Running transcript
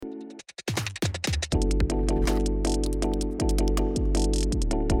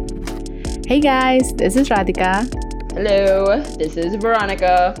Hey guys, this is Radhika. Hello, this is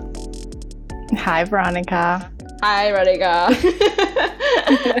Veronica. Hi Veronica. Hi, Radhika.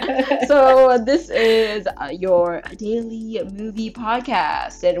 So this is your daily movie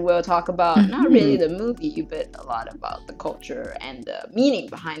podcast, and we'll talk about not really the movie, but a lot about the culture and the meaning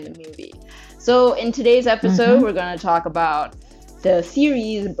behind the movie. So in today's episode, we're going to talk about the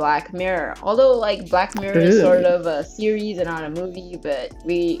series Black Mirror. Although like Black Mirror is sort of a series and not a movie, but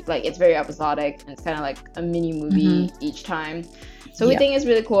it's very episodic and it's kind of like a mini movie each time. So we think it's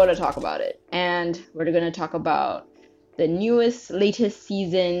really cool to talk about it. And we're going to talk about the latest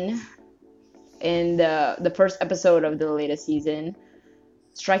season in the first episode of the latest season,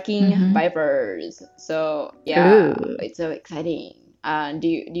 Striking Vipers. So yeah, it's so exciting. Do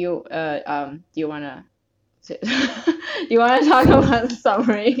you want to do you want to talk about the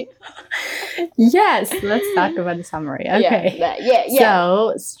summary? Yes, let's talk about the summary. Okay. Yeah.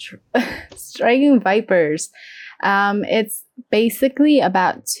 So, Striking Vipers. It's basically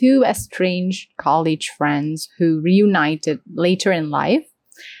about two estranged college friends who reunited later in life.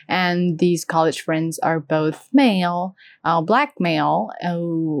 And these college friends are both male, black male,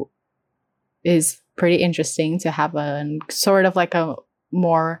 who is pretty interesting to have a sort of like a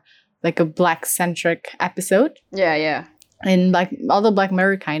more like a black-centric episode. Yeah. And like although Black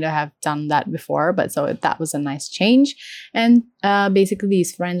Mirror kind of have done that before, but so that was a nice change. And basically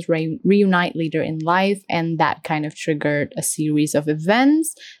these friends reunite later in life, and that kind of triggered a series of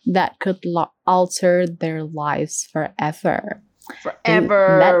events that could alter their lives forever. And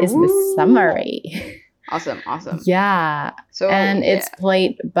that is the summary. Awesome. Yeah. So it's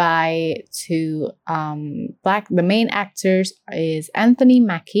played by two the main actors is Anthony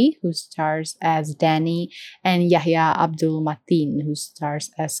Mackie, who stars as Danny, and Yahya Abdul Mateen, who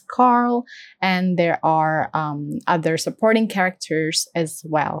stars as Carl. And there are other supporting characters as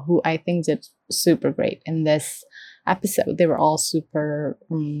well, who I think did super great in this episode. They were all super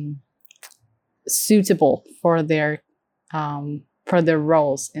suitable for their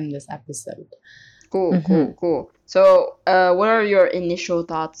roles in this episode. Cool. So, what are your initial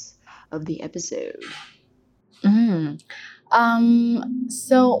thoughts of the episode?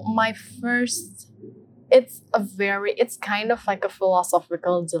 So my first, it's kind of like a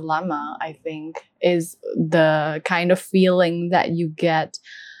philosophical dilemma, I think, is the kind of feeling that you get,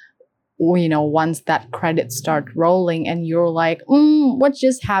 once that credits start rolling and you're like, what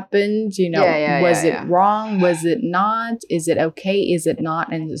just happened? Was it wrong? Was it not? Is it okay? Is it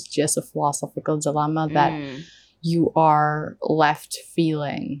not? And it's just a philosophical dilemma that you are left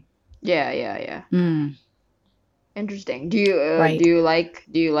feeling. Yeah. Interesting. Do you like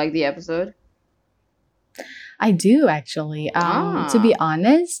the episode? I do actually. To be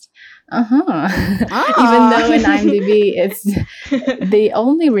honest, even though in IMDb they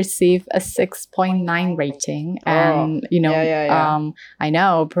only receive a 6.9 rating, and I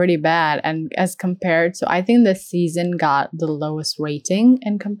know, pretty bad. And as compared to, I think this season got the lowest rating,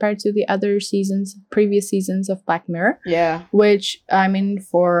 and compared to the other previous seasons of Black Mirror. Yeah. Which I mean,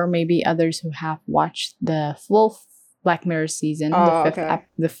 for maybe others who have watched the full Black Mirror season,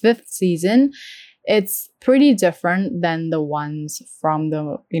 the fifth season. It's pretty different than the ones from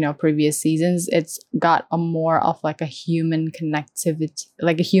the previous seasons. It's got a more of like a human connectivity,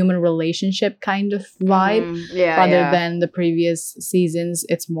 like a human relationship kind of vibe, rather than the previous seasons.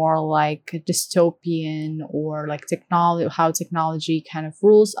 It's more like a dystopian, or like how technology kind of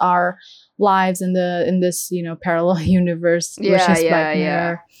rules our lives in this parallel universe, which is Black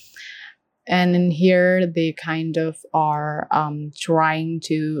Mirror. And in here, they kind of are trying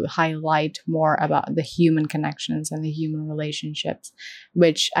to highlight more about the human connections and the human relationships,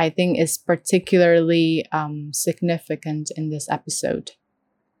 which I think is particularly significant in this episode.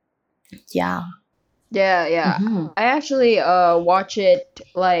 Yeah. I actually watch it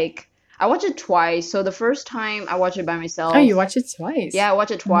I watch it twice. So the first time I watch it by myself. Oh, you watch it twice? Yeah, I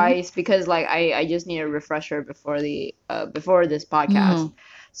watch it twice because I just need a refresher before before this podcast.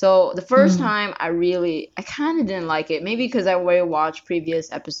 So the first time I kind of didn't like it. Maybe because I already watched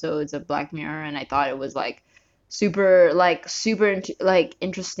previous episodes of Black Mirror and I thought it was super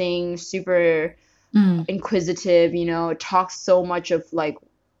interesting, super inquisitive, it talks so much of like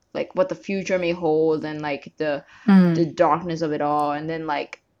what the future may hold, and the darkness of it all. And then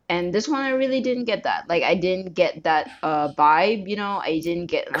and this one I really didn't get that. I didn't get that vibe, I didn't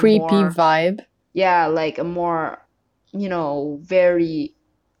get a creepy more, vibe. Yeah, like a more, very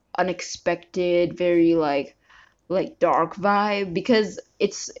unexpected, very like dark vibe, because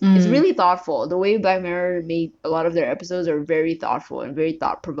it's really thoughtful. The way Black Mirror made a lot of their episodes are very thoughtful and very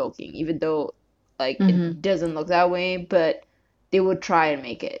thought-provoking, even though it doesn't look that way, but they would try and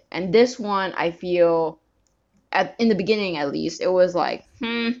make it. And this one, I feel, in the beginning at least, it was like,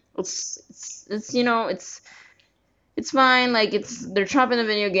 it's it's fine, like they're trapped in a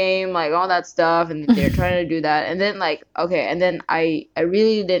video game, like all that stuff, and they're trying to do that, and then like okay, and then I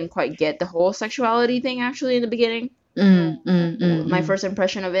really didn't quite get the whole sexuality thing actually in the beginning. My first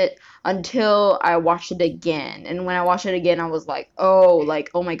impression of it until I watched it again, and when I watched it again, I was like, oh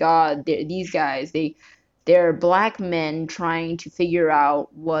my God, these guys, they're black men trying to figure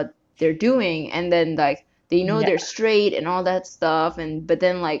out what they're doing, and then like they know they're straight and all that stuff, and but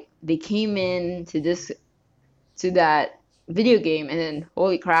then like they came in to that video game, and then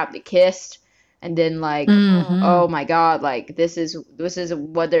holy crap, they kissed, and then like oh my God, like this is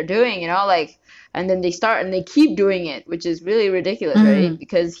what they're doing, like, and then they start and they keep doing it, which is really ridiculous, right?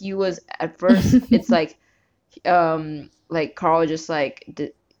 Because he was at first it's like Carl just like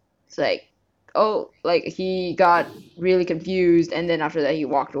it's like, oh, like he got really confused, and then after that he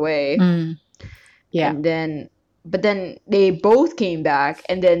walked away. And then but then they both came back,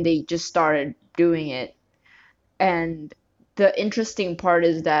 and then they just started doing it. And the interesting part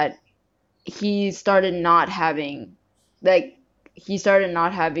is that he started not having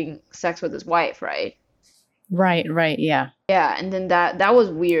sex with his wife, right? Right, yeah. Yeah, and then that was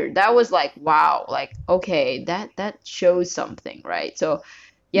weird. That was like, wow, like okay, that shows something, right? So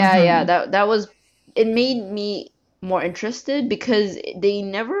yeah, that was, it made me more interested because they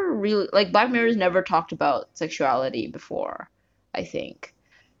never really, like, Black Mirror's never talked about sexuality before, I think.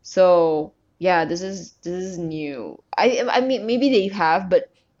 So yeah, this is new. I mean, maybe they have, but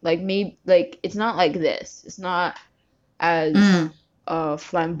like maybe like it's not like this. It's not as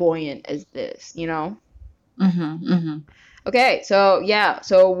flamboyant as this, Okay, so yeah,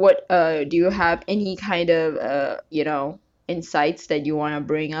 so what do you have any kind of insights that you want to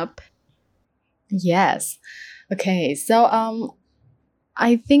bring up? Yes. Okay, so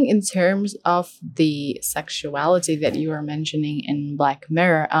I think in terms of the sexuality that you were mentioning in Black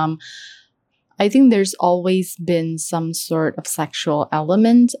Mirror, I think there's always been some sort of sexual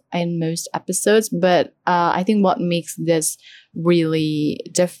element in most episodes, but I think what makes this really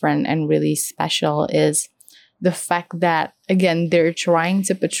different and really special is the fact that, again, they're trying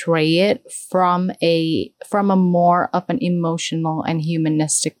to portray it from a more of an emotional and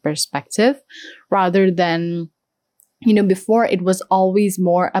humanistic perspective, rather than, before it was always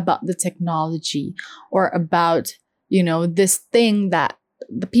more about the technology or about, this thing that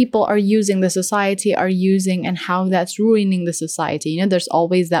the people are using, the society are using, and how that's ruining the society. There's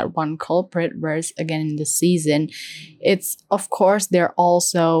always that one culprit, whereas again in the season, it's, of course, they're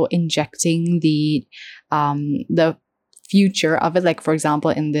also injecting the future of it. Like, for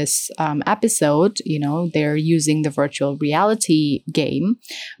example, in this episode, they're using the virtual reality game,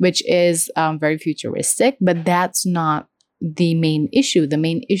 which is very futuristic, but that's not the main issue. The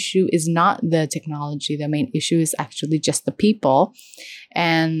main issue is not the technology. The main issue is actually just the people.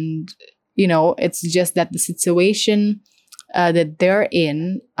 And, it's just that the situation that they're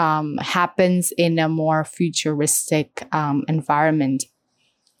in happens in a more futuristic environment.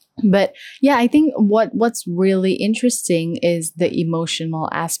 But yeah, I think what's really interesting is the emotional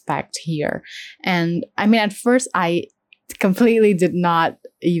aspect here. And I mean, at first I completely did not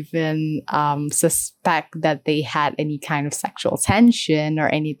even suspect that they had any kind of sexual tension or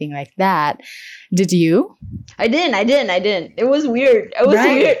anything like that. Did you? I didn't. It was weird. It was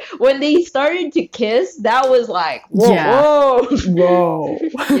weird. When they started to kiss, that was like, whoa.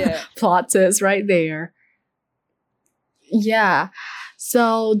 Yeah. Plot twist right there. Yeah.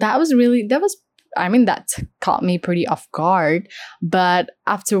 So that caught me pretty off guard. But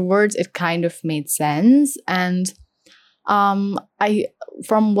afterwards, it kind of made sense. And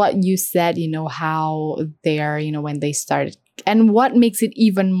from what you said, how they are, when they started, and what makes it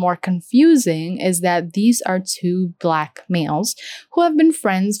even more confusing is that these are two Black males who have been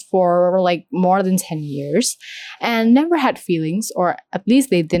friends for like more than 10 years and never had feelings, or at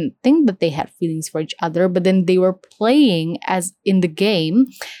least they didn't think that they had feelings for each other, but then they were playing as in the game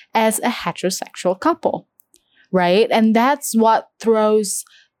as a heterosexual couple, right? And that's what throws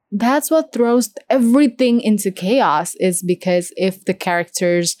everything into chaos, is because if the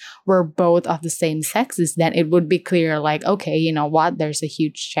characters were both of the same sexes, then it would be clear, like, okay, you know what, there's a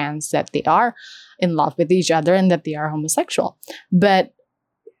huge chance that they are in love with each other and that they are homosexual. But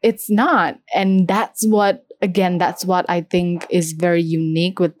it's not. And that's what I think is very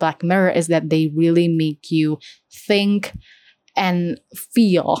unique with Black Mirror, is that they really make you think and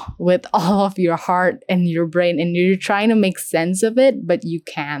feel with all of your heart and your brain, and you're trying to make sense of it, but you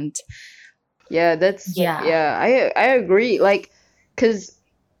can't. Yeah, I agree. Like, because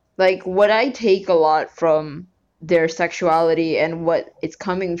like what I take a lot from their sexuality and what it's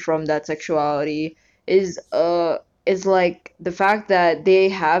coming from that sexuality is like the fact that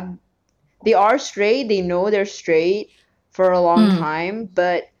they are straight, they know they're straight for a long time,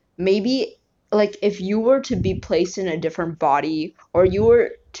 but maybe like if you were to be placed in a different body, or you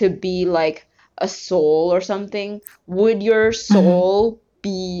were to be like a soul or something, would your soul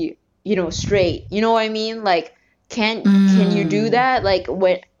be, you know, straight? You know what I mean? Like, can you do that? Like,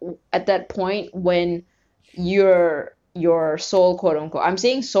 when at that point when your soul, quote unquote, I'm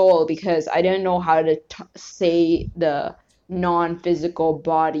saying soul because I don't know how to say the non-physical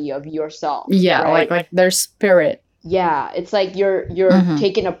body of yourself. Yeah, right? like their spirit. Yeah, it's like you're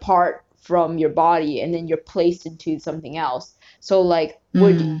taken apart from your body and then you're placed into something else. So like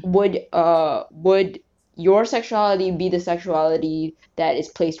would your sexuality be the sexuality that is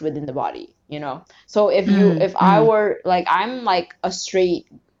placed within the body, you know? So if I were like, I'm like a straight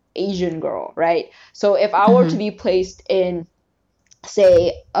Asian girl, right? So if I were to be placed in,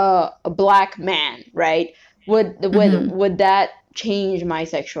 say, a black man, right? Would that change my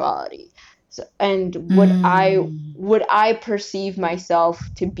sexuality? So, and would I perceive myself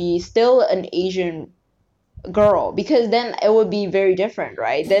to be still an Asian girl? Because then it would be very different,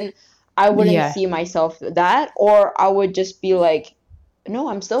 right? Then I wouldn't see myself that, or I would just be like, no,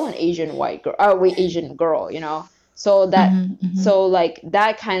 I'm still an Asian white girl, Asian girl, you know? So that so like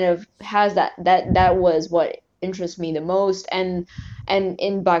that kind of has that was what interests me the most. And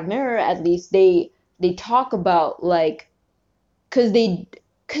in Black Mirror, at least they talk about like, because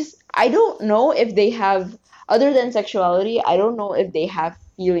I don't know if they have, other than sexuality, I don't know if they have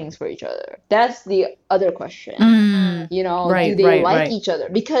feelings for each other. That's the other question. You know, do they like each other?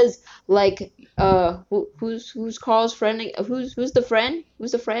 Because like who's Carl's friend? Who's the friend?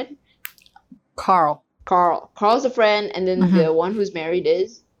 Who's the friend? Carl. Carl's a friend, and then the one who's married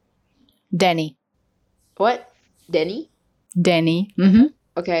is Denny. What? Denny?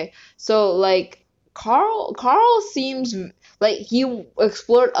 Okay. So like Carl seems like he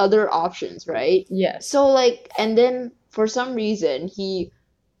explored other options, right? Yes. So like, and then for some reason he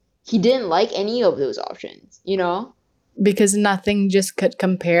didn't like any of those options, you know? Because nothing just could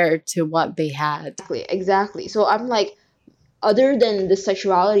compare to what they had. Exactly. So I'm like, other than the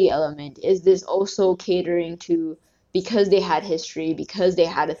sexuality element, is this also catering to, because they had history, because they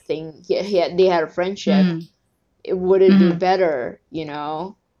had a thing, they had a friendship, would it be better, you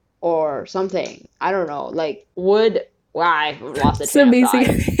know, or something? I don't know. Like, I lost the train of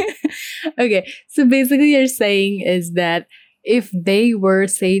thought. Okay, so basically you're saying is that if they were,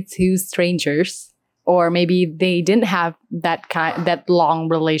 say, two strangers, or maybe they didn't have that long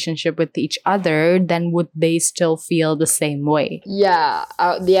relationship with each other, then would they still feel the same way? Yeah,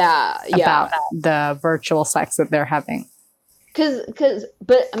 about the virtual sex that they're having.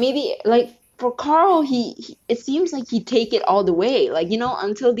 But maybe like for Carl, he it seems like he'd take it all the way. Like, you know,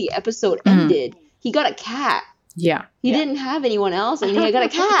 until the episode ended, he got a cat. Yeah. He didn't have anyone else, and he got a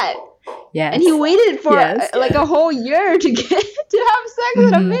cat. Yes. And he waited for like a whole year to get to have sex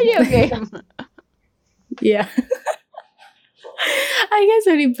in a video game. Yeah. I guess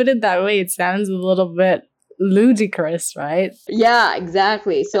when you put it that way, it sounds a little bit ludicrous, right? Yeah,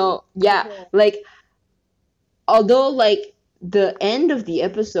 exactly. So, yeah, like, although, like, the end of the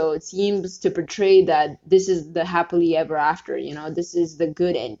episode seems to portray that this is the happily ever after, you know, this is the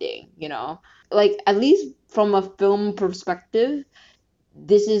good ending, you know? Like, at least from a film perspective,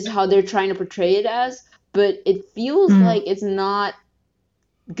 this is how they're trying to portray it as, but it feels like it's not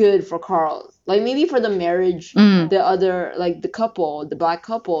good for Carl. Like, maybe for the marriage, the other, like, the couple, the black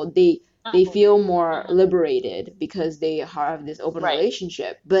couple, they feel more liberated because they have this open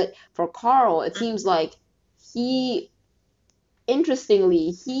relationship. But for Carl, it seems like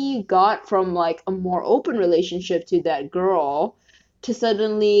interestingly, he got from like a more open relationship to that girl to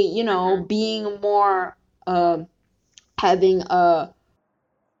suddenly, you know, being more, having a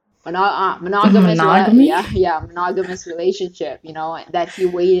monogamous monogamous relationship, you know, that he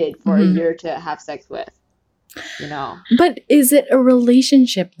waited for a year to have sex with, you know. But is it a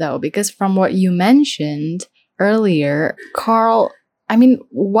relationship though? Because from what you mentioned earlier, Carl, I mean,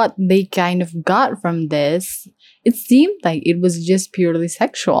 what they kind of got from this, it seemed like it was just purely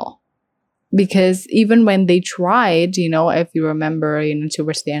sexual. Because even when they tried, you know, if you remember, you know,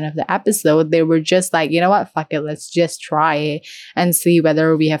 towards the end of the episode, they were just like, you know what, fuck it, let's just try and see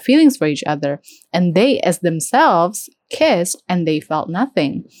whether we have feelings for each other. And they, as themselves, kissed and they felt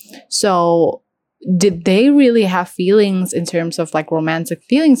nothing. So did they really have feelings in terms of like romantic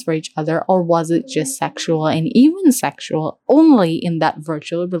feelings for each other, or was it just sexual, and even sexual only in that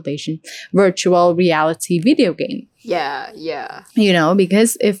virtual reality video game? Yeah.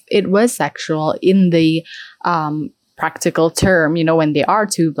 Because if it was sexual in the practical term, when they are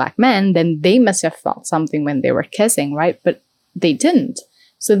two black men, then they must have felt something when they were kissing, right? But they didn't.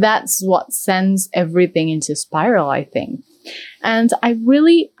 So that's what sends everything into spiral, I think. And I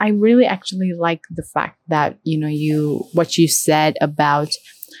really actually like the fact that, what you said about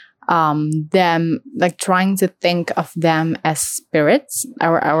them, like trying to think of them as spirits,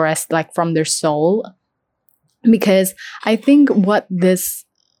 or as like from their soul. Because I think what this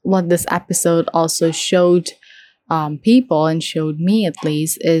episode also showed people, and showed me at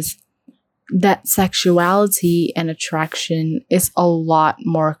least, is that sexuality and attraction is a lot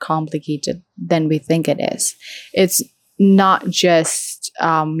more complicated than we think it is. It's not just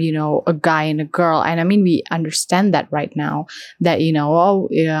a guy and a girl, and I mean, we understand that right now, that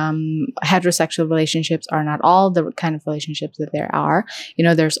heterosexual relationships are not all the kind of relationships that there are.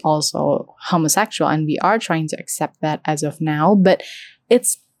 There's also homosexual, and we are trying to accept that as of now, but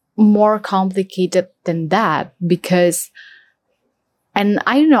it's more complicated than that, because, and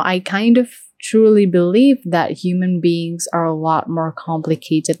I don't know, I kind of truly believe that human beings are a lot more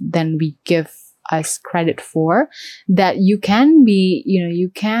complicated than we give us credit for. That you can be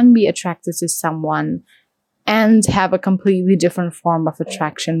attracted to someone and have a completely different form of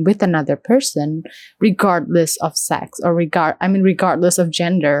attraction with another person, regardless of sex, or regardless of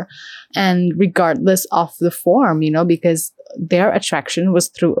gender, and regardless of the form, because their attraction was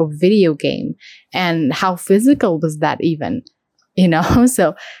through a video game. And how physical was that even?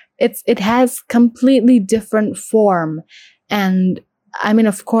 So it has completely different form. And I mean,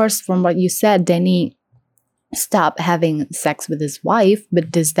 of course, from what you said, Denny stopped having sex with his wife, but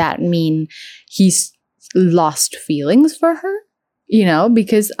does that mean he's lost feelings for her?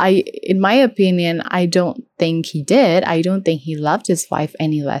 Because in my opinion, I don't think he did. I don't think he loved his wife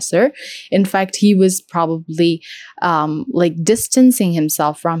any lesser. In fact, he was probably like distancing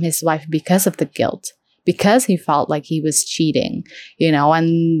himself from his wife because of the guilt, because he felt like he was cheating,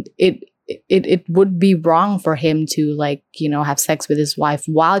 and it would be wrong for him to have sex with his wife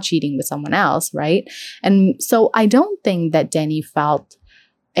while cheating with someone else, right? And so I don't think that Denny felt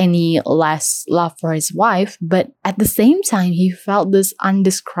any less love for his wife, but at the same time, he felt this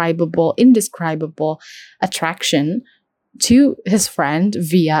indescribable attraction to his friend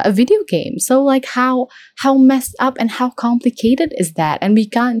via a video game. So how messed up and how complicated is that? And we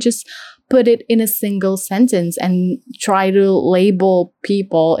can't just put it in a single sentence and try to label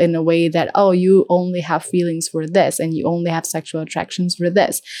people in a way that, oh, you only have feelings for this, and you only have sexual attractions for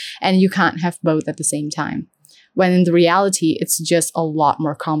this, and you can't have both at the same time. When in the reality, it's just a lot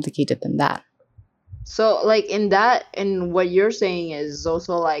more complicated than that. So and what you're saying is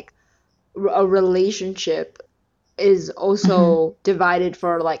also like a relationship is also divided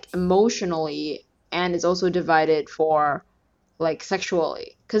for emotionally, and it's also divided for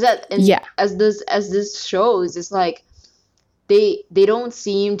sexually, because as this shows, it's like they don't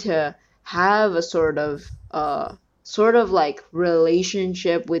seem to have a sort of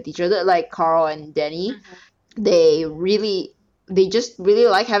relationship with each other, like Carl and Denny. They just really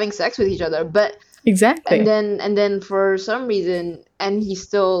like having sex with each other, but exactly. And then for some reason, and he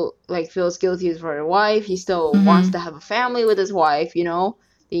still feels guilty for his wife. He still wants to have a family with his wife. They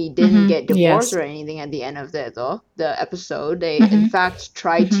didn't get divorced or anything at the end of the episode. They in fact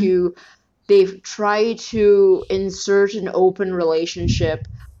try to insert an open relationship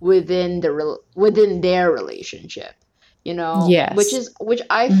within their relationship. Yes. Which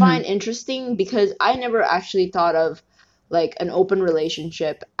I find interesting, because I never actually thought of an open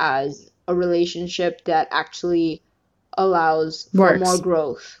relationship as a relationship that actually allows for more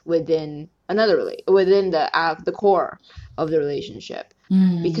growth within within the core of the relationship.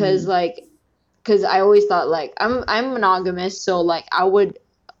 Because I always thought I'm monogamous, so I would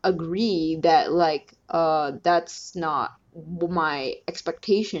agree that that's not my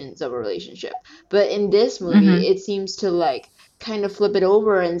expectations of a relationship. But in this movie, it seems to kind of flip it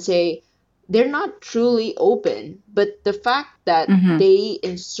over and say they're not truly open, but the fact that they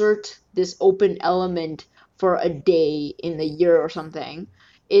insert this open element for a day in the year or something,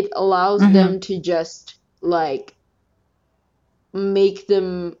 it allows them to just make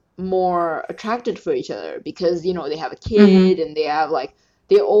them more attracted for each other, because they have a kid, and they have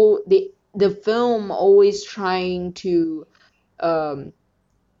the film always trying to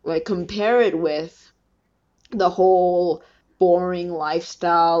compare it with the whole boring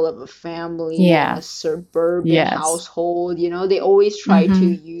lifestyle of a family in a suburban household. You know, they always try to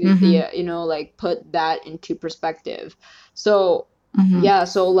use the, you know, like put that into perspective. So yeah,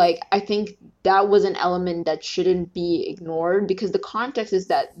 so like I think that was an element that shouldn't be ignored, because the context is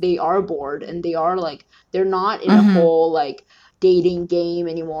that they are bored and they are like, they're not in a whole like dating game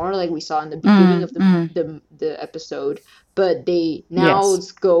anymore, like we saw in the beginning of the episode, but they now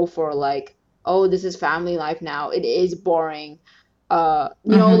go for like, oh, this is family life now. It is boring.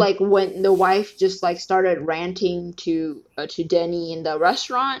 You know, like when the wife just like started ranting to Denny in the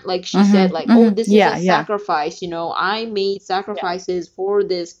restaurant, like she said like, oh, this is a sacrifice, you know, I made sacrifices for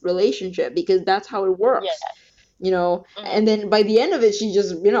this relationship because that's how it works. You know, and then by the end of it, she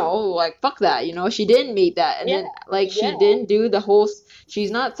just, you know, like, fuck that, you know, she didn't make that. And then like she didn't do the whole,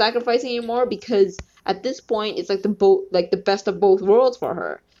 she's not sacrificing anymore, because at this point it's like the best of both worlds for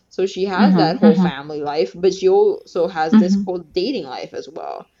her. So she has that whole family life, but she also has this whole dating life as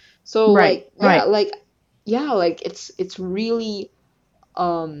well. So like it's really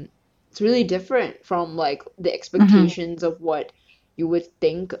different from like the expectations of what you would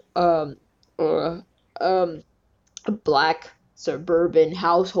think or a Black suburban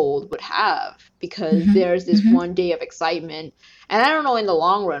household would have, because there's this one day of excitement, and I don't know in the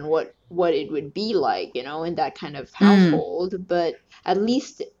long run what it would be like, you know, in that kind of household. But at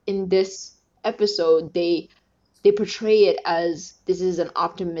least in this episode, they portray it as this is an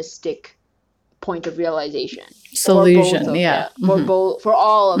optimistic point of realization solution, for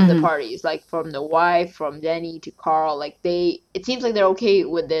all of the parties, like from the wife, from Denny to Carl. Like it seems like they're okay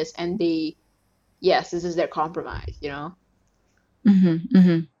with this, and yes, this is their compromise, you know?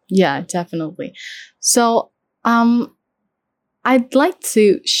 Yeah, definitely. So, I'd like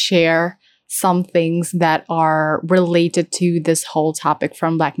to share some things that are related to this whole topic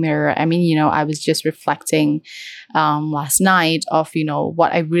from Black Mirror. I mean, you know, I was just reflecting last night of, you know,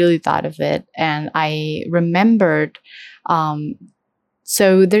 what I really thought of it. And I remembered,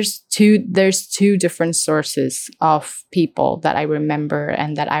 so there's two different sources of people that I remember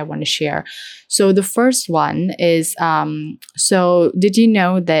and that I want to share. So the first one is, so did you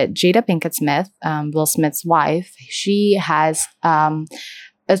know that Jada Pinkett Smith, Will Smith's wife, she has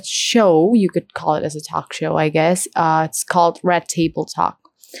a show, you could call it as a talk show, I guess. It's called Red Table Talk.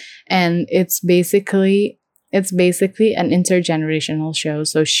 And it's basically an intergenerational show.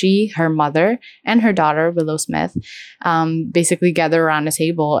 So her mother, and her daughter, Willow Smith, basically gather around a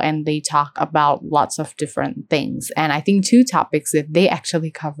table and they talk about lots of different things. And I think two topics that they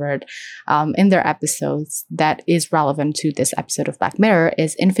actually covered in their episodes that is relevant to this episode of Black Mirror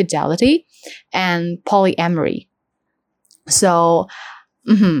is infidelity and polyamory. So,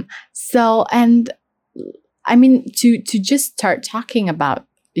 and I mean, to just start talking about,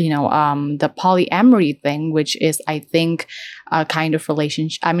 you know, the polyamory thing, which is, I think, kind of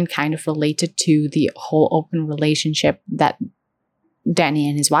related to the whole open relationship that Danny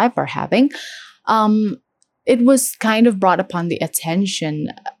and his wife are having. It was kind of brought upon the attention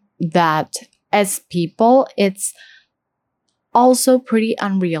that as people, it's also pretty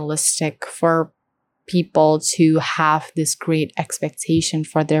unrealistic for people to have this great expectation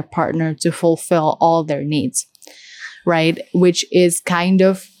for their partner to fulfill all their needs, right? Which is kind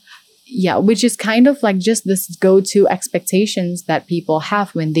of like just this go-to expectations that people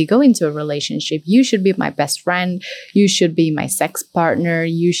have when they go into a relationship. You should be my best friend. You should be my sex partner.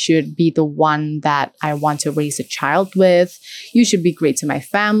 You should be the one that I want to raise a child with. You should be great to my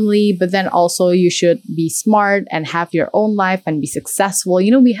family, but then also you should be smart and have your own life and be successful.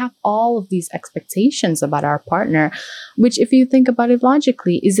 You know, we have all of these expectations about our partner, which, if you think about it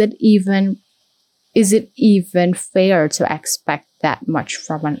logically, is it even fair to expect that much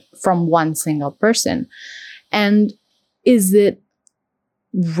from one single person? And is it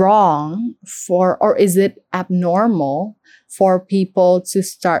wrong or is it abnormal for people to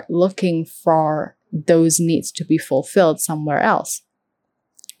start looking for those needs to be fulfilled somewhere else,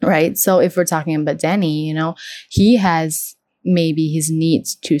 right? So if we're talking about Danny, you know, he has maybe his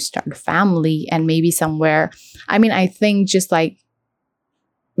needs to start a family, and maybe somewhere, I mean, I think just like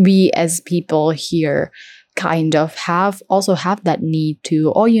we as people here kind of have that need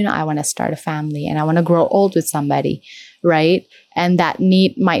to, oh, you know, I want to start a family and I want to grow old with somebody, right? And that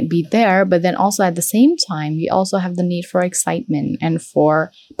need might be there, but then also at the same time, we also have the need for excitement and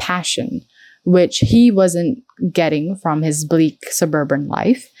for passion, which he wasn't getting from his bleak suburban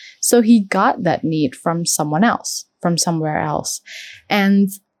life. So he got that need from someone else, from somewhere else. And,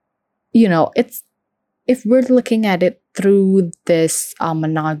 you know, if we're looking at it through this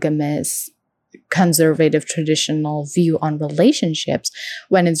monogamous conservative traditional view on relationships,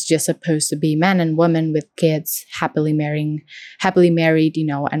 when it's just supposed to be man and woman with kids happily married,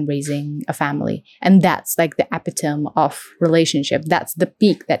 and raising a family. And that's like the epitome of relationship. That's the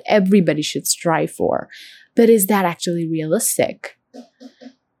peak that everybody should strive for. But is that actually realistic?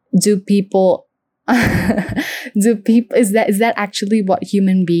 Do people is that actually what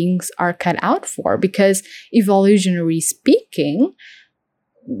human beings are cut out for? Because evolutionary speaking,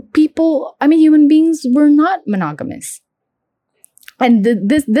 human beings were not monogamous. And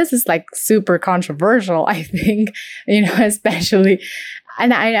this is like super controversial, I think, especially,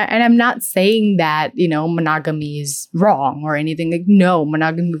 and I'm not saying that, monogamy is wrong or anything. Like, no,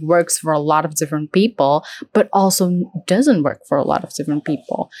 monogamy works for a lot of different people, but also doesn't work for a lot of different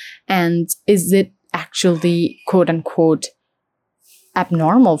people. And is it actually, quote unquote,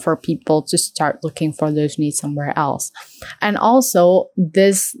 abnormal for people to start looking for those needs somewhere else? And also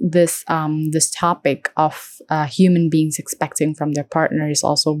this topic of human beings expecting from their partner is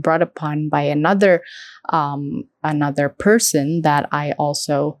also brought upon by another person that I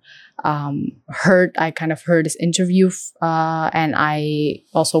also heard. I kind of heard his interview, and I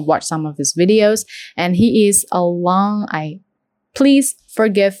also watched some of his videos, and he is please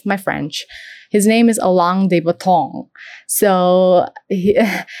forgive my French. His name is Alain de Botton. So, he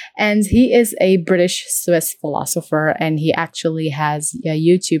is a British Swiss philosopher, and he actually has a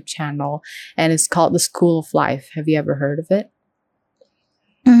YouTube channel, and it's called The School of Life. Have you ever heard of it?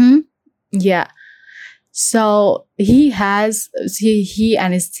 Mm-hmm. Yeah. So he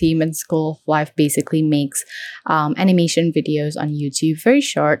and his team in School of Life basically makes animation videos on YouTube, very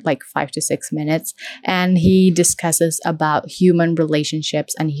short, like 5 to 6 minutes. And he discusses about human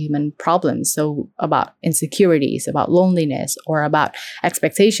relationships and human problems. So about insecurities, about loneliness, or about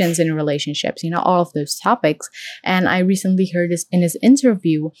expectations in relationships, all of those topics. And I recently heard this in his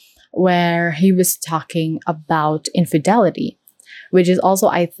interview where he was talking about infidelity, which is also,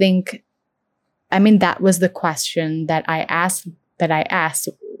 I think, that was the question that I asked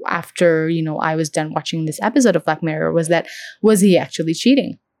after, I was done watching this episode of Black Mirror, was he actually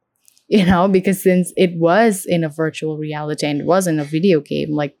cheating? Because since it was in a virtual reality and it was in a video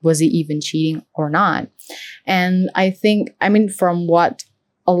game, like, was he even cheating or not? And I think, from what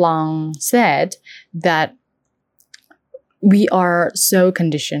Alain said, that we are so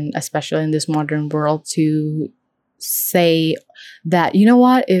conditioned, especially in this modern world, to say that,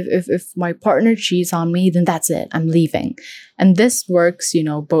 what, if my partner cheats on me, then that's it, I'm leaving. And this works,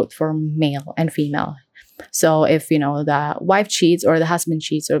 both for male and female. So if, the wife cheats or the husband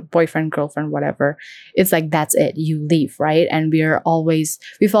cheats or boyfriend, girlfriend, whatever, it's like, that's it, you leave, right? And we've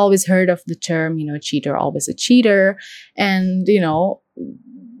always heard of the term, cheater, always a cheater. And,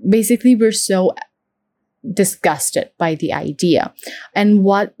 basically we're so disgusted by the idea. And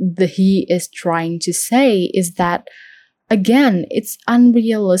what he is trying to say is that, again, it's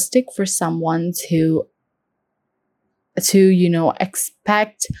unrealistic for someone to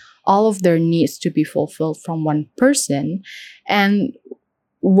expect all of their needs to be fulfilled from one person. And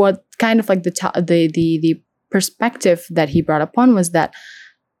what kind of like the perspective that he brought upon was that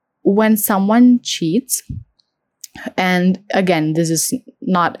when someone cheats, and again, this is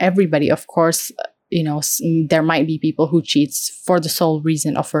not everybody, of course, there might be people who cheats for the sole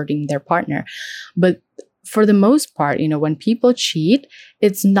reason of hurting their partner. But for the most part, when people cheat,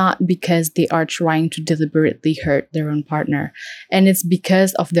 it's not because they are trying to deliberately hurt their own partner. And it's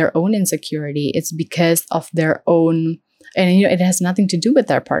because of their own insecurity. It's because of their own, and it has nothing to do with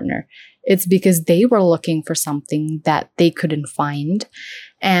their partner. It's because they were looking for something that they couldn't find.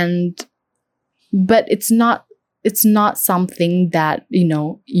 But it's not something that,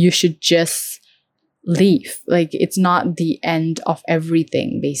 you should just leave. Like, it's not the end of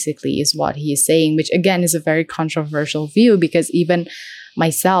everything, basically, is what he is saying, which again is a very controversial view, because even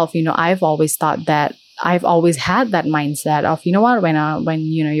myself, I've always thought that, I've always had that mindset of, when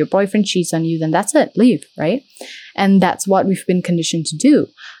your boyfriend cheats on you, then that's it, leave, right? And that's what we've been conditioned to do.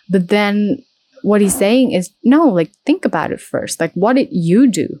 But then what he's saying is, no, like, think about it first. Like, what did you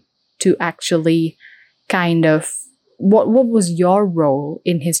do to actually kind of, what was your role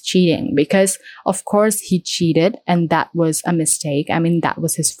in his cheating? Because of course he cheated, and that was a mistake. That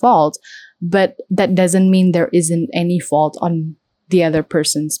was his fault, but that doesn't mean there isn't any fault on the other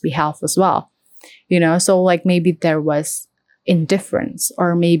person's behalf as well. So like, maybe there was indifference,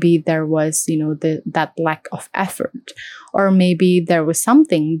 or maybe there was, that lack of effort, or maybe there was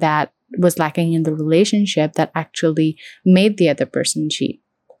something that was lacking in the relationship that actually made the other person cheat.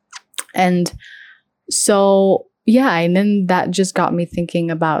 And so, yeah, and then that just got me thinking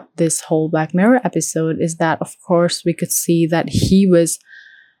about this whole Black Mirror episode, is that, of course, we could see that he was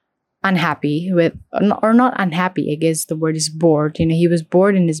unhappy with, or not unhappy, I guess the word is bored. He was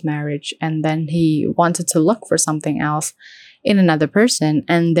bored in his marriage, and then he wanted to look for something else in another person.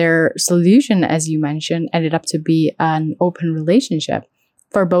 And their solution, as you mentioned, ended up to be an open relationship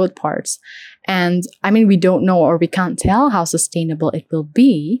for both parts. And I mean, we don't know, or we can't tell how sustainable it will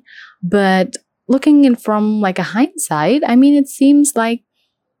be, but looking in from like a hindsight, I mean, it seems like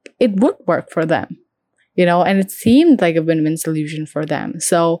it would work for them, and it seemed like a win-win solution for them.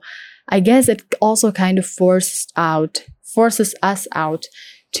 So I guess it also kind of forces us out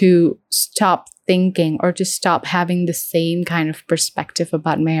to stop thinking, or to stop having the same kind of perspective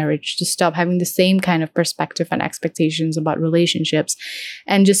about marriage, to stop having the same kind of perspective and expectations about relationships,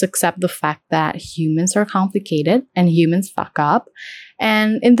 and just accept the fact that humans are complicated and humans fuck up.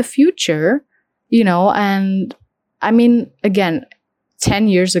 And in the future, and I mean, again, 10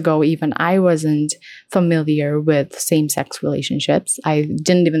 years ago, even, I wasn't familiar with same-sex relationships. I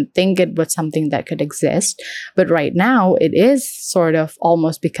didn't even think it was something that could exist. But right now, it is sort of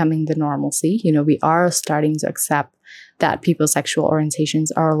almost becoming the normalcy. We are starting to accept that people's sexual orientations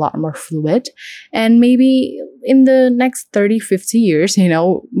are a lot more fluid. And maybe in the next 30, 50 years,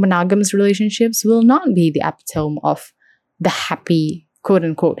 monogamous relationships will not be the epitome of the happy,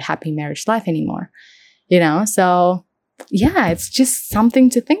 quote-unquote, happy marriage life anymore. So yeah, it's just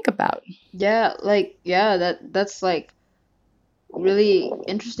something to think about. Yeah, that's like really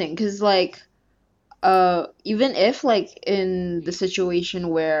interesting, because even if like in the situation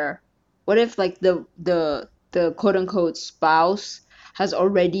where, what if like the quote unquote spouse has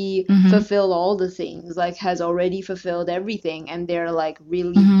already fulfilled all the things, like has already fulfilled everything, and they're like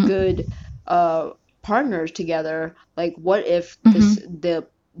really good partners together. Like, what if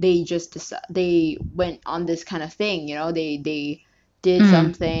they went on this kind of thing, they did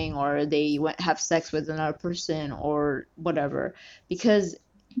something, or they have sex with another person or whatever. Because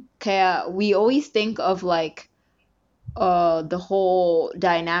we always think of like the whole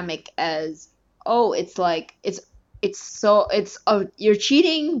dynamic as, oh, it's like it's you're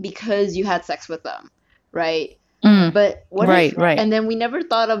cheating because you had sex with them, right? But what if, and then we never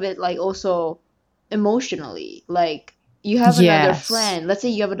thought of it like also emotionally, like you have another friend, let's say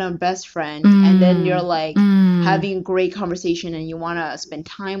you have another best friend, and then you're like having a great conversation and you want to spend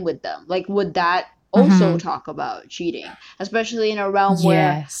time with them. Like, would that also talk about cheating? Especially in a realm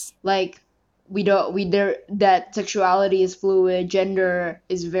where like that sexuality is fluid, gender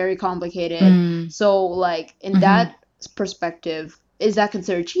is very complicated. So like in that perspective, is that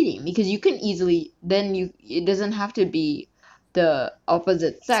considered cheating? Because you can easily, it doesn't have to be the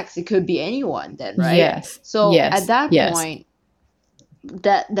opposite sex, it could be anyone then, right? So at that point,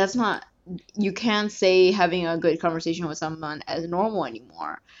 that's not, you can't say having a good conversation with someone as normal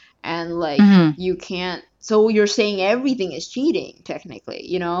anymore. And like you can't, so you're saying everything is cheating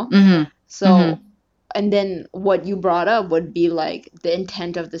technically, so and then what you brought up would be like the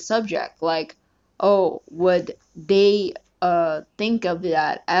intent of the subject, like, oh, would they think of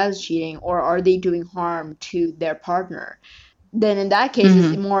that as cheating, or are they doing harm to their partner? Then in that case,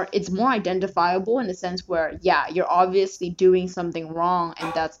 it's more identifiable in the sense where, yeah, you're obviously doing something wrong,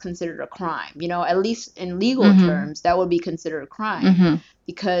 and that's considered a crime. At least in legal terms, that would be considered a crime,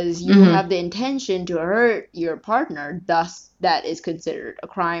 because you have the intention to hurt your partner, thus that is considered a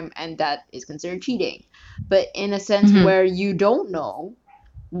crime, and that is considered cheating. But in a sense where you don't know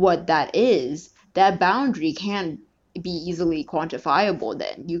what that is, that boundary can be easily quantifiable.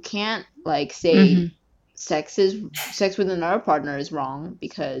 Then you can't like say sex with another partner is wrong,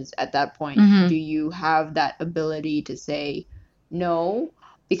 because at that point, do you have that ability to say no?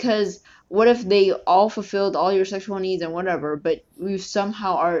 Because what if they all fulfilled all your sexual needs and whatever, but you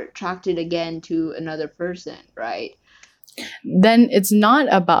somehow are attracted again to another person, right? Then it's not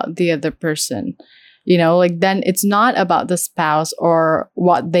about the other person, then it's not about the spouse or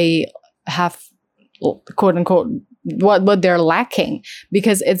what they have, quote unquote, what they're lacking,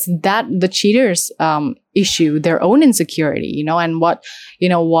 because it's that the cheaters issue their own insecurity, and what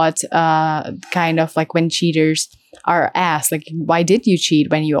kind of like when cheaters are asked, like, why did you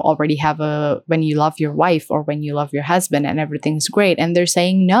cheat when you already when you love your wife or when you love your husband and everything's great? And they're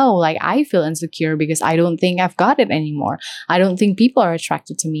saying, no, like, I feel insecure because I don't think I've got it anymore. I don't think people are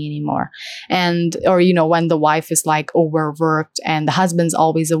attracted to me anymore. And, or, when the wife is like overworked and the husband's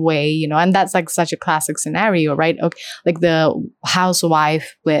always away, and that's like such a classic scenario, right? Okay, like the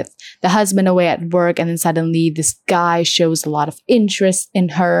housewife with the husband away at work, and then suddenly this guy shows a lot of interest in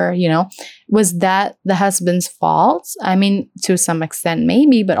her, was that the husband's fault? I mean, to some extent,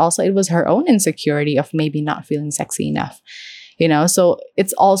 maybe, but also it was her own insecurity of maybe not feeling sexy enough, so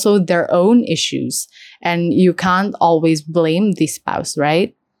it's also their own issues, and you can't always blame the spouse,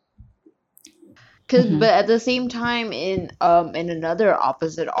 right? but at the same time, in another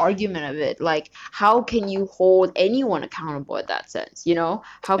opposite argument of it, like, how can you hold anyone accountable in that sense? You know,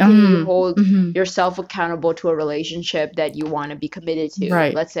 how can you hold yourself accountable to a relationship that you want to be committed to?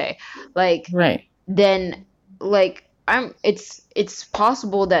 Right. Let's say, like, right. Then, like, it's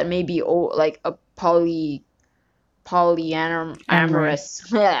possible that maybe like a polyamorous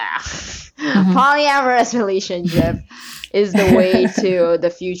polyamorous relationship is the way to the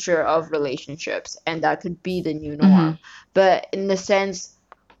future of relationships, and that could be the new norm. But in the sense,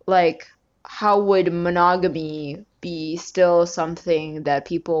 like, how would monogamy be still something that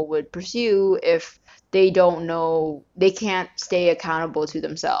people would pursue if they don't know, they can't stay accountable to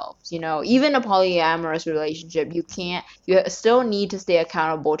themselves? You know, even a polyamorous relationship, you still need to stay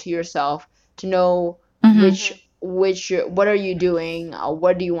accountable to yourself to know what are you doing,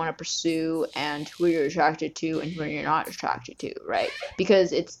 what do you want to pursue, and who you're attracted to and who you're not attracted to, right?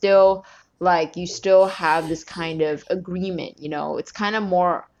 Because it's still like you still have this kind of agreement, you know, it's kind of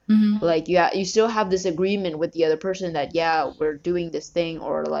more like you still have this agreement with the other person that, yeah, we're doing this thing,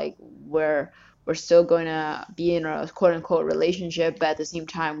 or like we're still going to be in a quote unquote relationship, but at the same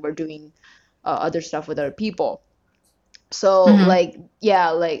time we're doing other stuff with other people. So like,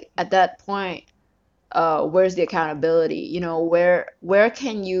 yeah, like at that point, where's the accountability? You know, where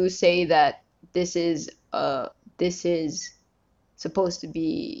can you say that this is supposed to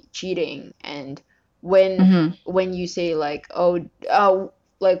be cheating? And when you say like,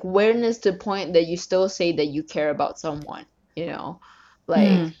 like, when is the point that you still say that you care about someone, you know?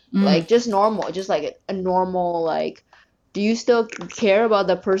 Like like just normal, just like a normal, like, do you still care about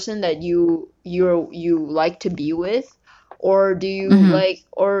the person that you like to be with? Or do you like,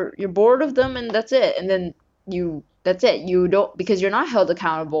 or you're bored of them and that's it, and then that's it, you don't, because you're not held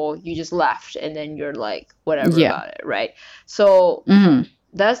accountable, you just left, and then you're like whatever about it, right? So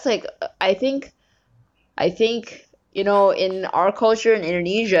that's like, I think, you know, in our culture in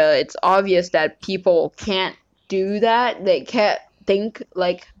Indonesia, it's obvious that people can't do that. They can't think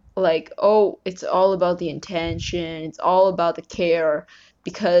like, oh, it's all about the intention, it's all about the care,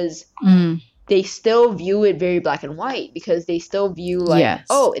 because they still view it very black and white, because they still view like,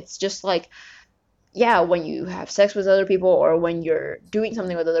 oh, it's just like, yeah, when you have sex with other people or when you're doing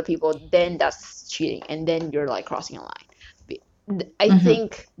something with other people, then that's cheating, and then you're like crossing a line. I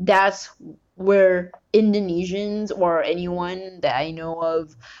think that's where Indonesians or anyone that I know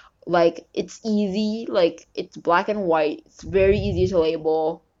of, like, it's easy, like, it's black and white, it's very easy to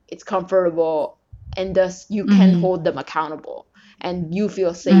label, it's comfortable, and thus you can hold them accountable, and you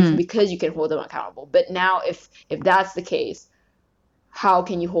feel safe because you can hold them accountable. But now if that's the case, how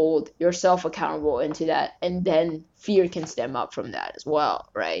can you hold yourself accountable into that? And then fear can stem up from that as well,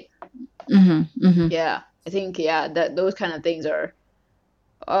 right? Yeah, I think, yeah, that those kind of things are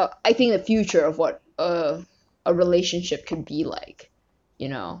I think the future of what a relationship could be like, you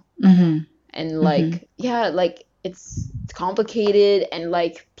know. And like, yeah, like it's complicated, and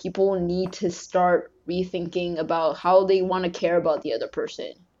like people need to start rethinking about how they want to care about the other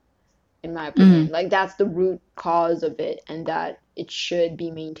person, in my opinion. Like, that's the root cause of it, and that it should be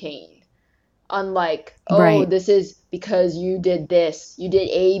maintained. Unlike, oh, this is because you did this, you did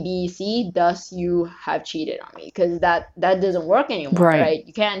A, B, C, thus you have cheated on me, because that doesn't work anymore, right?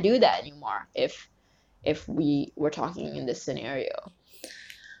 You can't do that anymore if we were talking in this scenario.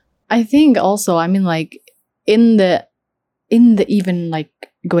 I think also, I mean, like, in the even like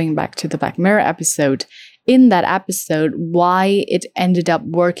going back to the Black Mirror episode, in that episode, why it ended up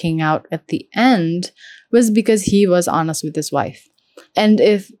working out at the end was because he was honest with his wife. And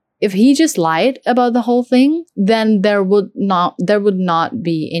if he just lied about the whole thing, then there would not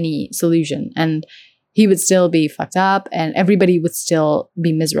be any solution, and he would still be fucked up, and everybody would still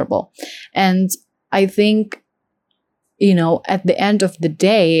be miserable. And I think, you know, at the end of the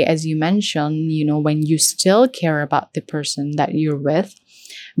day, as you mentioned, you know, when you still care about the person that you're with,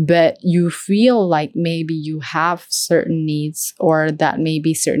 but you feel like maybe you have certain needs, or that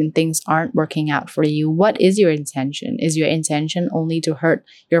maybe certain things aren't working out for you, what is your intention? Is your intention only to hurt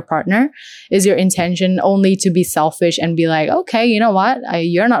your partner? Is your intention only to be selfish and be like, okay, you know what?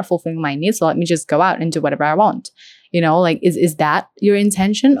 You're not fulfilling my needs, so let me just go out and do whatever I want. You know, like, is that your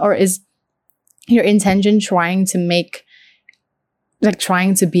intention? Or is your intention trying to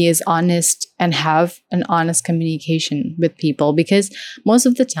be as honest and have an honest communication with people? Because most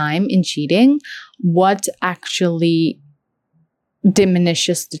of the time in cheating, what actually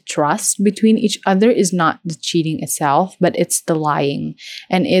diminishes the trust between each other is not the cheating itself, but it's the lying,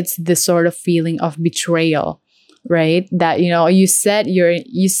 and it's the sort of feeling of betrayal, right? That, you know, you said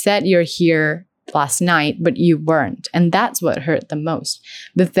you're here last night, but you weren't. And that's what hurt the most.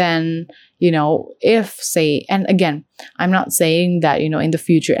 But then, if say, and again, I'm not saying that, in the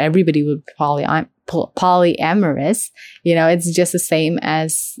future, everybody would be polyamorous. It's just the same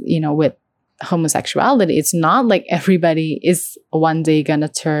as, with homosexuality. It's not like everybody is one day gonna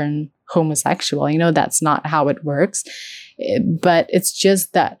turn homosexual. That's not how it works. But it's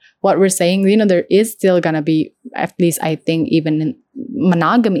just that what we're saying, there is still gonna be, at least I think, even in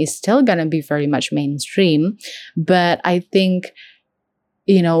monogamy is still gonna be very much mainstream. But I think,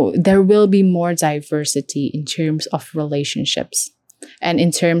 there will be more diversity in terms of relationships and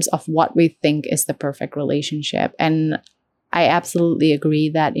in terms of what we think is the perfect relationship. And I absolutely agree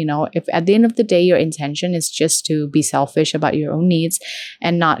that, if at the end of the day, your intention is just to be selfish about your own needs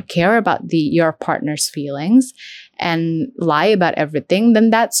and not care about your partner's feelings and lie about everything, then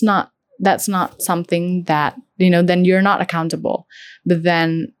that's not something that, then you're not accountable. But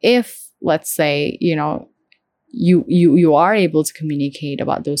then if, let's say, you are able to communicate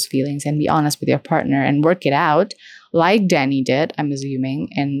about those feelings and be honest with your partner and work it out, like Danny did, I'm assuming,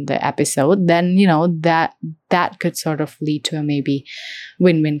 in the episode, then, that could sort of lead to a maybe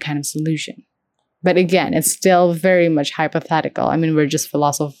win-win kind of solution. But again, it's still very much hypothetical. I mean, we're just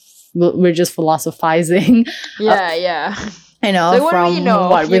philosophizing. Yeah. So from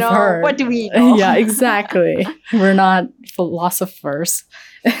what we've heard. What do we know? Yeah, exactly. We're not philosophers.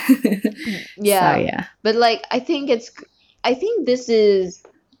 Yeah. So, yeah. But I think this is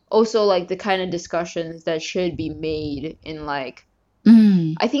also the kind of discussions that should be made in I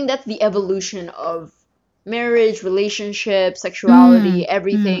think that's the evolution of marriage, relationship, sexuality,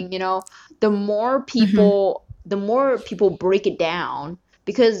 everything, the more people break it down,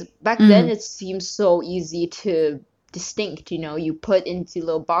 because back then it seems so easy to distinct, you put into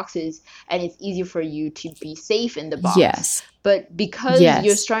little boxes and it's easy for you to be safe in the box. Yes. But because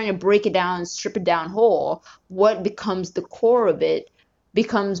you're starting to break it down, strip it down whole, what becomes the core of it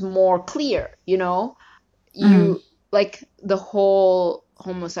becomes more clear, you the whole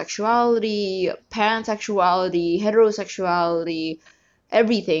homosexuality, pansexuality, heterosexuality,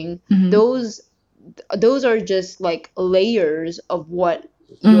 everything, those are just layers of what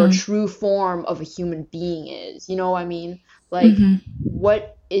your true form of a human being is. You know what I mean?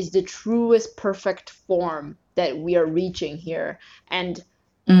 What is the truest perfect form that we are reaching here? And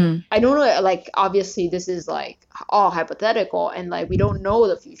I don't know, obviously this is all hypothetical and we don't know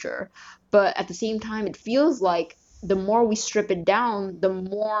the future, but at the same time it feels like the more we strip it down, the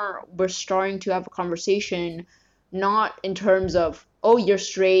more we're starting to have a conversation, not in terms of, oh, you're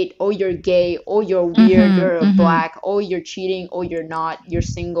straight, oh, you're gay, oh, you're weird, you're black, oh, you're cheating, oh, you're not, you're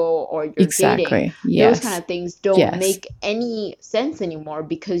single, or you're dating. Those kind of things don't make any sense anymore,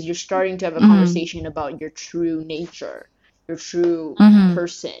 because you're starting to have a conversation about your true nature, your true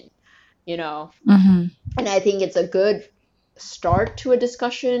person, And I think it's a good start to a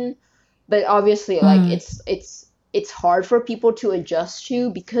discussion, but obviously it's hard for people to adjust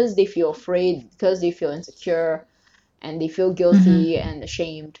to, because they feel afraid, because they feel insecure, and they feel guilty and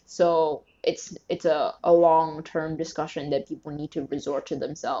ashamed. So it's a long-term discussion that people need to resort to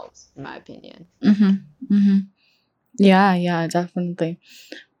themselves, in my opinion. Yeah, definitely.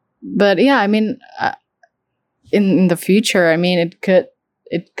 But yeah, I mean, in the future, I mean, it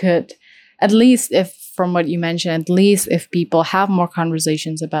could, at least if, from what you mentioned, at least if people have more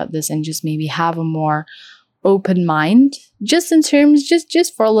conversations about this and just maybe have a more open mind, just in terms,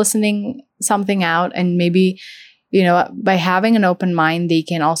 just for listening something out, and maybe, by having an open mind, they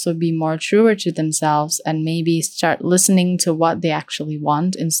can also be more truer to themselves and maybe start listening to what they actually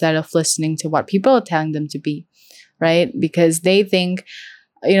want instead of listening to what people are telling them to be, right? Because they think,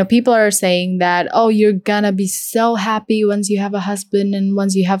 people are saying that, oh, you're gonna be so happy once you have a husband and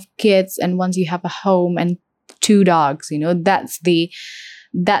once you have kids and once you have a home and 2 dogs,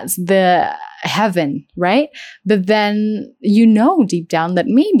 that's the heaven, right? But then deep down that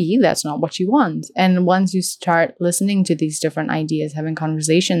maybe that's not what you want. And once you start listening to these different ideas, having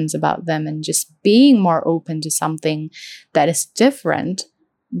conversations about them, and just being more open to something that is different,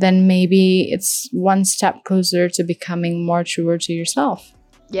 then maybe it's one step closer to becoming more truer to yourself.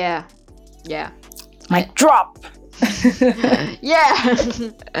 Yeah. Mic drop. Yeah.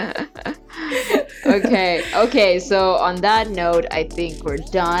 Okay, so on that note, I think we're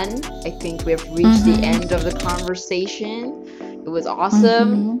done. I think we've reached the end of the conversation. It was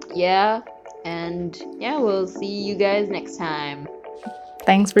awesome. Yeah. And yeah, we'll see you guys next time.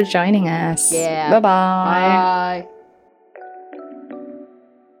 Thanks for joining us. Yeah. Bye-bye. Bye.